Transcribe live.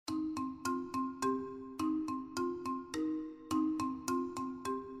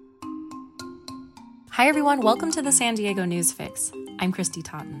Hi everyone, welcome to the San Diego News Fix. I'm Christy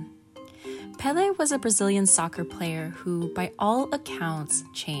Totten. Pelé was a Brazilian soccer player who, by all accounts,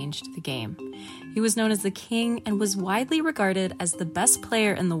 changed the game. He was known as the King and was widely regarded as the best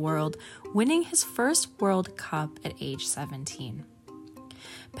player in the world, winning his first World Cup at age 17.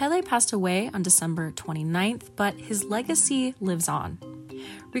 Pelé passed away on December 29th, but his legacy lives on.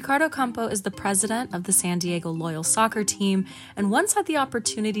 Ricardo Campo is the president of the San Diego Loyal soccer team and once had the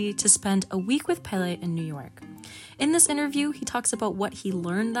opportunity to spend a week with Pelé in New York. In this interview, he talks about what he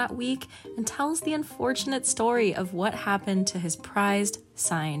learned that week and tells the unfortunate story of what happened to his prized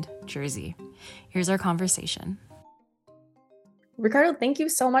signed jersey. Here's our conversation. Ricardo, thank you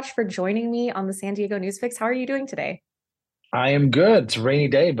so much for joining me on the San Diego News Fix. How are you doing today? I am good. It's a rainy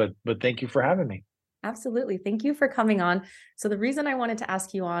day, but thank you for having me. Absolutely. Thank you for coming on. So the reason I wanted to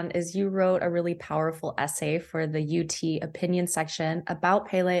ask you on is you wrote a really powerful essay for the UT opinion section about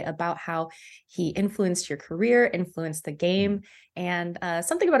Pelé, about how he influenced your career, influenced the game, and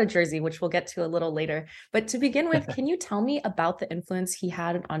something about a jersey, which we'll get to a little later. But to begin with, can you tell me about the influence he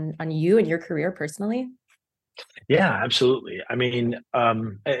had on you and your career personally? Yeah, absolutely. I mean,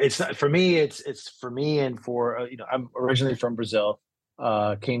 it's not for me. It's for me and for I'm originally from Brazil.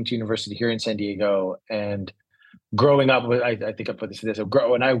 Came to university here in San Diego, and growing up, I think I put this in this. So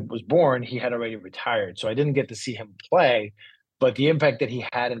when I was born, he had already retired, so I didn't get to see him play. But the impact that he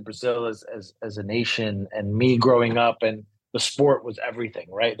had in Brazil as a nation, and me growing up, and the sport was everything,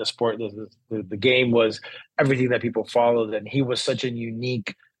 right? The sport, the game was everything that people followed, and he was such a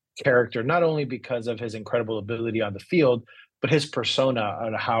unique character, not only because of his incredible ability on the field, but his persona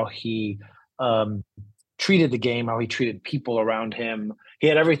and how he um, treated the game, how he treated people around him. He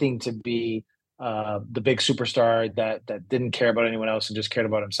had everything to be the big superstar that didn't care about anyone else and just cared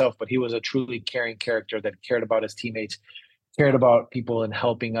about himself. But he was a truly caring character that cared about his teammates, cared about people and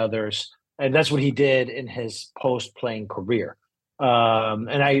helping others, and that's what he did in his post-playing career.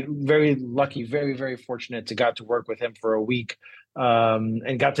 And I very lucky, very fortunate to got to work with him for a week,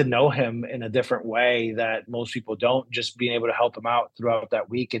 and got to know him in a different way that most people don't. Just being able to help him out throughout that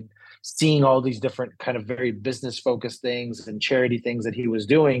week and seeing all these different kind of very business focused things and charity things that he was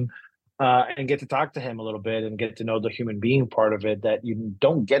doing, and get to talk to him a little bit and get to know the human being part of it that you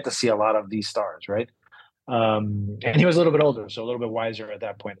don't get to see a lot of these stars, right? And he was a little bit older, so a little bit wiser at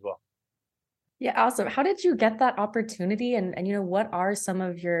that point as well. Yeah, awesome. How did you get that opportunity? And what are some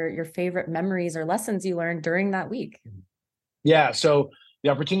of your favorite memories or lessons you learned during that week? Yeah, so the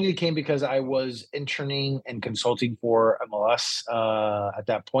opportunity came because I was interning and consulting for MLS at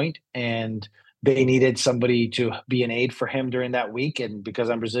that point, and they needed somebody to be an aide for him during that week. And because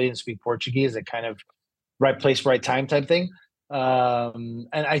I'm Brazilian, speak Portuguese, it kind of right place, right time type thing. And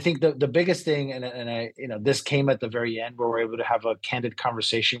I think the biggest thing, and I, this came at the very end where we're able to have a candid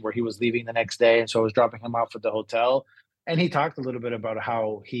conversation where he was leaving the next day, and so I was dropping him off at the hotel, and he talked a little bit about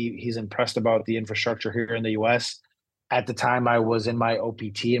how he's impressed about the infrastructure here in the U.S. At the time, I was in my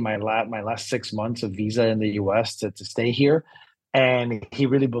OPT in my last 6 months of visa in the U.S. to stay here, and he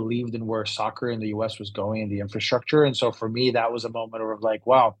really believed in where soccer in the U.S. was going and the infrastructure, and so for me, that was a moment of like,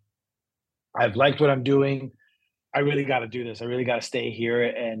 wow, I've liked what I'm doing. I really got to do this. I really got to stay here.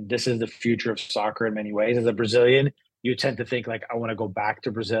 And this is the future of soccer in many ways. As a Brazilian, you tend to think like, I want to go back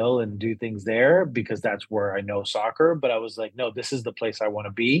to Brazil and do things there because that's where I know soccer. But I was like, no, this is the place I want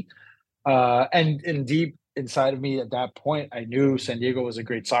to be. And deep inside of me at that point, I knew San Diego was a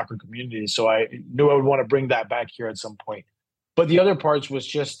great soccer community. So I knew I would want to bring that back here at some point. But the other parts was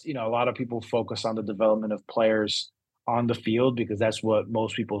just, a lot of people focus on the development of players on the field because that's what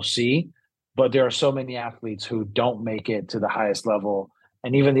most people see. But there are so many athletes who don't make it to the highest level.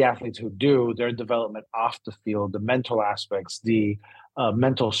 And even the athletes who do, their development off the field, the mental aspects, the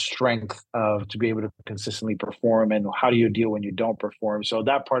mental strength of to be able to consistently perform, and how do you deal when you don't perform. So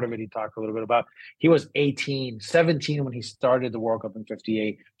that part of it he talked a little bit about. He was 17 when he started the World Cup in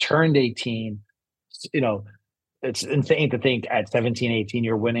 58, turned 18. You know, it's insane to think at 17, 18,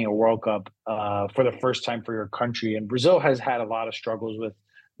 you're winning a World Cup for the first time for your country. And Brazil has had a lot of struggles with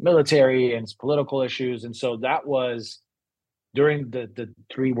military and political issues. And so that was during the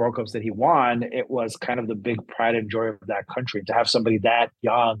three World Cups that he won, it was kind of the big pride and joy of that country. To have somebody that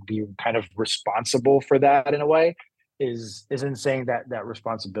young be kind of responsible for that in a way is insane, that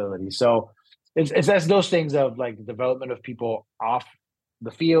responsibility. So it's that's those things of like development of people off the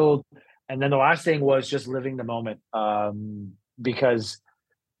field. And then the last thing was just living the moment. Because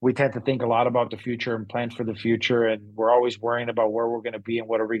we tend to think a lot about the future and plan for the future, and we're always worrying about where we're going to be and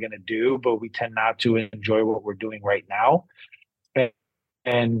what are we going to do, but we tend not to enjoy what we're doing right now.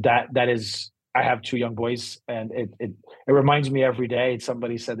 And that is I have two young boys, and it reminds me every day.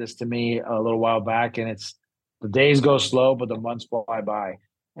 Somebody said this to me a little while back, and it's the days go slow, but the months fly by,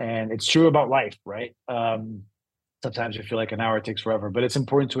 and it's true about life, right? Sometimes you feel like an hour takes forever, but it's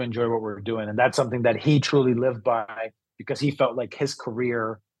important to enjoy what we're doing, and that's something that he truly lived by because he felt like his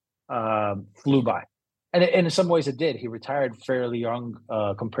career flew by, and in some ways it did. He retired fairly young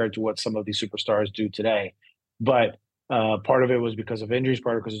compared to what some of these superstars do today, but part of it was because of injuries,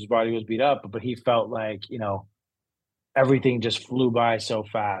 part of it because his body was beat up, but he felt like, everything just flew by so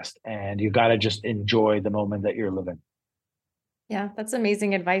fast and you got to just enjoy the moment that you're living. Yeah, that's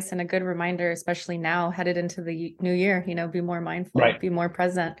amazing advice and a good reminder, especially now headed into the new year, be more mindful, Right. be more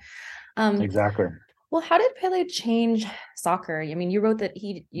present. Um, Exactly. well, how did Pele change soccer? I mean, you wrote that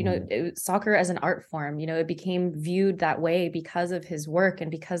Mhm. soccer as an art form, it became viewed that way because of his work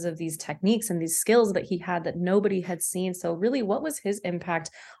and because of these techniques and these skills that he had that nobody had seen. So really, what was his impact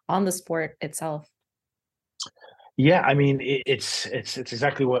on the sport itself? Yeah, I mean, it's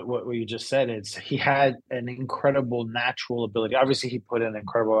exactly what you just said. It's he had an incredible natural ability. Obviously, he put in an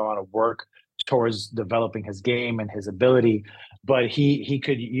incredible amount of work towards developing his game and his ability, but he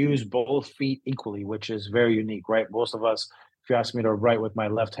could use both feet equally, which is very unique, right? Most of us, if you ask me to write with my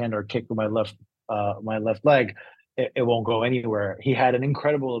left hand or kick with my left leg, it won't go anywhere. He had an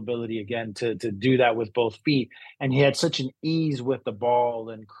incredible ability again to do that with both feet, and he had such an ease with the ball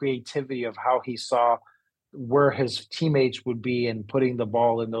and creativity of how he saw where his teammates would be and putting the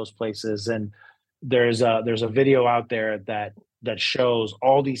ball in those places. And there's a video out there that shows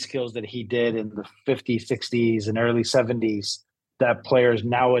all these skills that he did in the 50s, 60s, and early 70s that players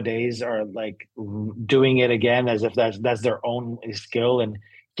nowadays are like doing it again as if that's their own skill. And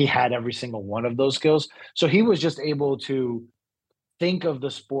he had every single one of those skills. So he was just able to think of the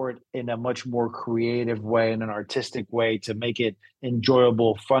sport in a much more creative way, in an artistic way, to make it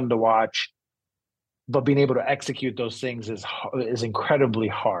enjoyable, fun to watch, but being able to execute those things is incredibly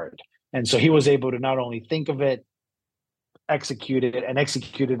hard. And so he was able to not only think of it, execute it, and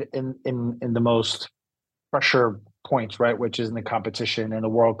execute it in the most pressure points, right? Which is in the competition and the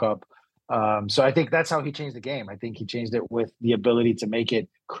World Cup. So I think that's how he changed the game. I think he changed it with the ability to make it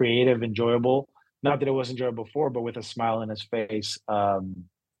creative, enjoyable. Not that it was enjoyable before, but with a smile in his face. And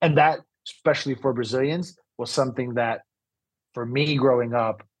that, especially for Brazilians, was something that for me growing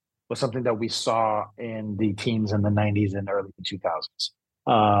up was something that we saw in the teens in the 90s and early 2000s.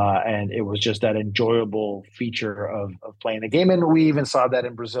 And it was just that enjoyable feature of playing the game. And we even saw that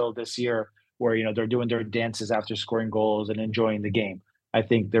in Brazil this year, where they're doing their dances after scoring goals and enjoying the game. I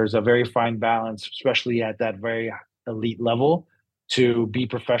think there's a very fine balance, especially at that very elite level, to be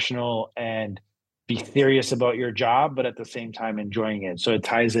professional and be serious about your job, but at the same time enjoying it. So it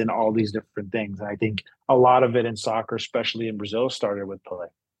ties in all these different things. And I think a lot of it in soccer, especially in Brazil, started with Pelé.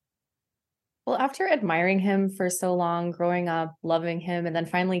 Well, after admiring him for so long, growing up, loving him, and then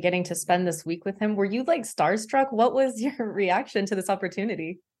finally getting to spend this week with him, were you like starstruck? What was your reaction to this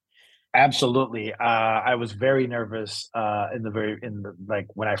opportunity? Absolutely. I was very nervous like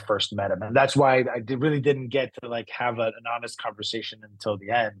when I first met him, and that's why really didn't get to like have an honest conversation until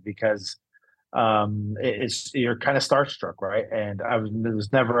the end because it's you're kind of starstruck, right? And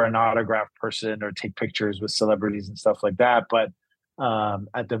was never an autograph person or take pictures with celebrities and stuff like that. But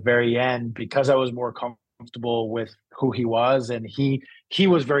at the very end, because I was more comfortable with who he was, and he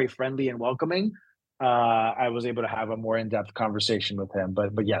was very friendly and welcoming, I was able to have a more in-depth conversation with him.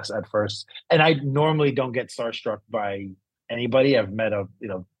 But yes, at first, and I normally don't get starstruck by anybody. I've met a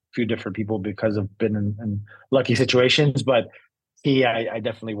few different people because I've been in lucky situations, but I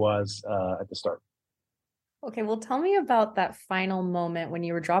definitely was at the start. Okay, well, tell me about that final moment when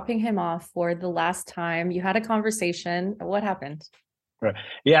you were dropping him off for the last time. You had a conversation. What happened? Right.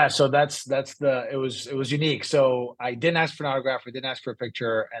 Yeah. So that's the it was unique. So I didn't ask for an autograph. I didn't ask for a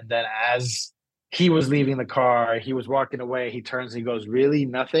picture. And then as he was leaving the car, he was walking away. He turns and he goes, "Really,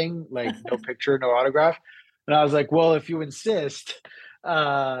 nothing? Like no picture, no autograph?" And I was like, "Well, if you insist."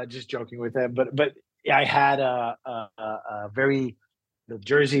 Just joking with him, but yeah, I had a very the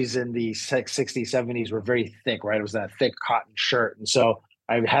jerseys in the 60s, 70s were very thick, right? It was that thick cotton shirt. And so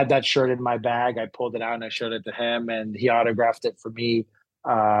I had that shirt in my bag. I pulled it out and I showed it to him and he autographed it for me,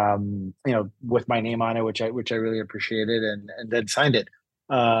 with my name on it, which I really appreciated and then signed it.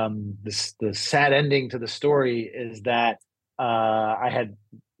 The sad ending to the story is that I had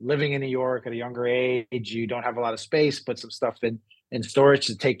living in New York at a younger age, you don't have a lot of space, put some stuff in storage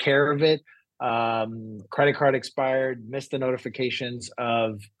to take care of it. Credit card expired, missed the notifications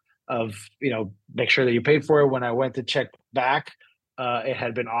of make sure that you paid for it. When I went to check back, it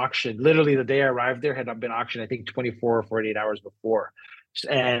had been auctioned. Literally the day I arrived there had been auctioned, I think 24 or 48 hours before.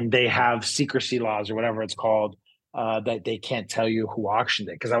 and they have secrecy laws or whatever it's called, that they can't tell you who auctioned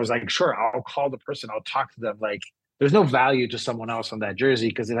it. Because I was like, sure, I'll call the person, I'll talk to them. Like, there's no value to someone else on that jersey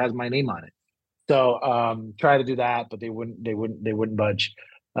because it has my name on it. So try to do that, but they wouldn't budge.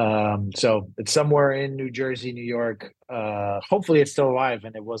 So it's somewhere in New Jersey, New York. Hopefully it's still alive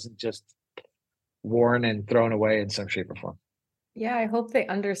and it wasn't just worn and thrown away in some shape or form. Yeah, I hope they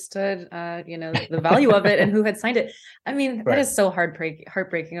understood, the value of it and who had signed it. I mean, that Right. is so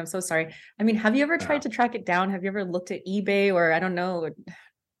heartbreaking. I'm so sorry. I mean, have you ever tried to track it down? Have you ever looked at eBay or I don't know?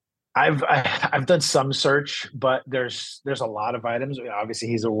 I've done some search, but there's a lot of items. Obviously,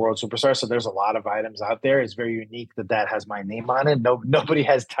 he's a world superstar, so there's a lot of items out there. It's very unique that that has my name on it. Nobody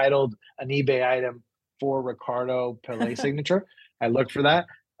has titled an eBay item for Ricardo Pele signature. I looked for that,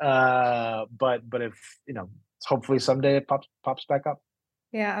 but if hopefully someday it pops back up.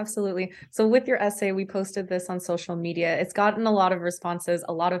 Yeah, absolutely. So with your essay, we posted this on social media. It's gotten a lot of responses.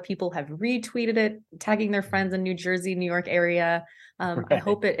 A lot of people have retweeted it, tagging their friends in New Jersey, New York area. I Right.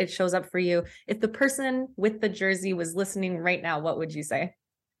 hope it shows up for you. If the person with the jersey was listening right now, what would you say?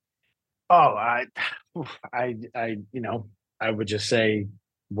 Oh, I would just say,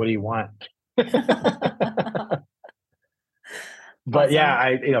 what do you want? But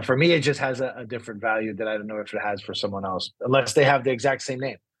yeah, Awesome. for me, it just has a different value that I don't know if it has for someone else, unless they have the exact same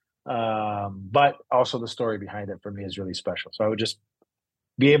name. But also the story behind it for me is really special. So I would just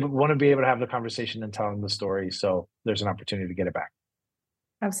want to be able to have the conversation and tell them the story. So there's an opportunity to get it back.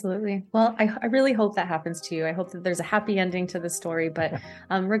 Absolutely. Well, I really hope that happens to you. I hope that there's a happy ending to the story. But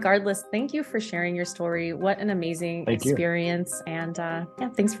regardless, thank you for sharing your story. What an amazing Thank you. experience. And yeah,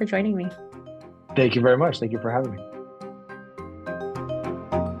 thanks for joining me. Thank you very much. Thank you for having me.